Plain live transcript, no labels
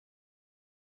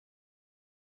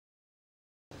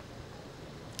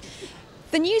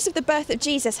The news of the birth of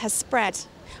Jesus has spread.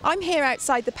 I'm here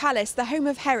outside the palace, the home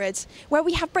of Herod, where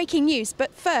we have breaking news,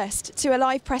 but first to a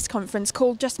live press conference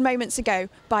called just moments ago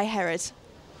by Herod.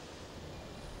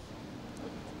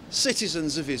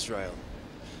 Citizens of Israel,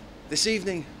 this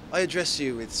evening I address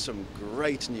you with some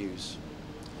great news.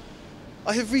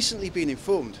 I have recently been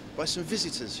informed by some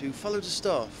visitors who followed a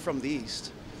star from the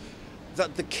east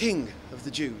that the King of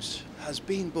the Jews has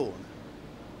been born.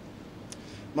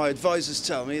 My advisors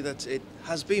tell me that it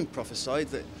has been prophesied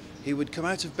that he would come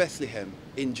out of Bethlehem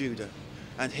in Judah,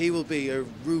 and he will be a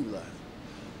ruler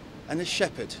and a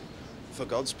shepherd for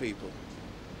God's people.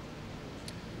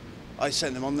 I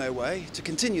send them on their way to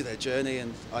continue their journey,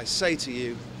 and I say to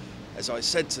you, as I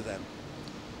said to them,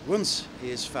 once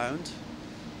he is found,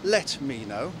 let me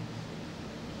know,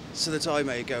 so that I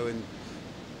may go and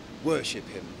worship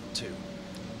him too.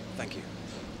 Thank you.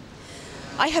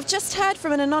 I have just heard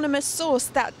from an anonymous source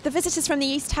that the visitors from the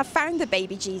east have found the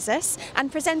baby Jesus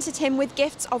and presented him with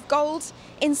gifts of gold,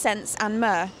 incense and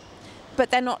myrrh. But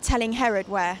they're not telling Herod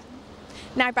where.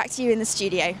 Now back to you in the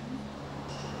studio.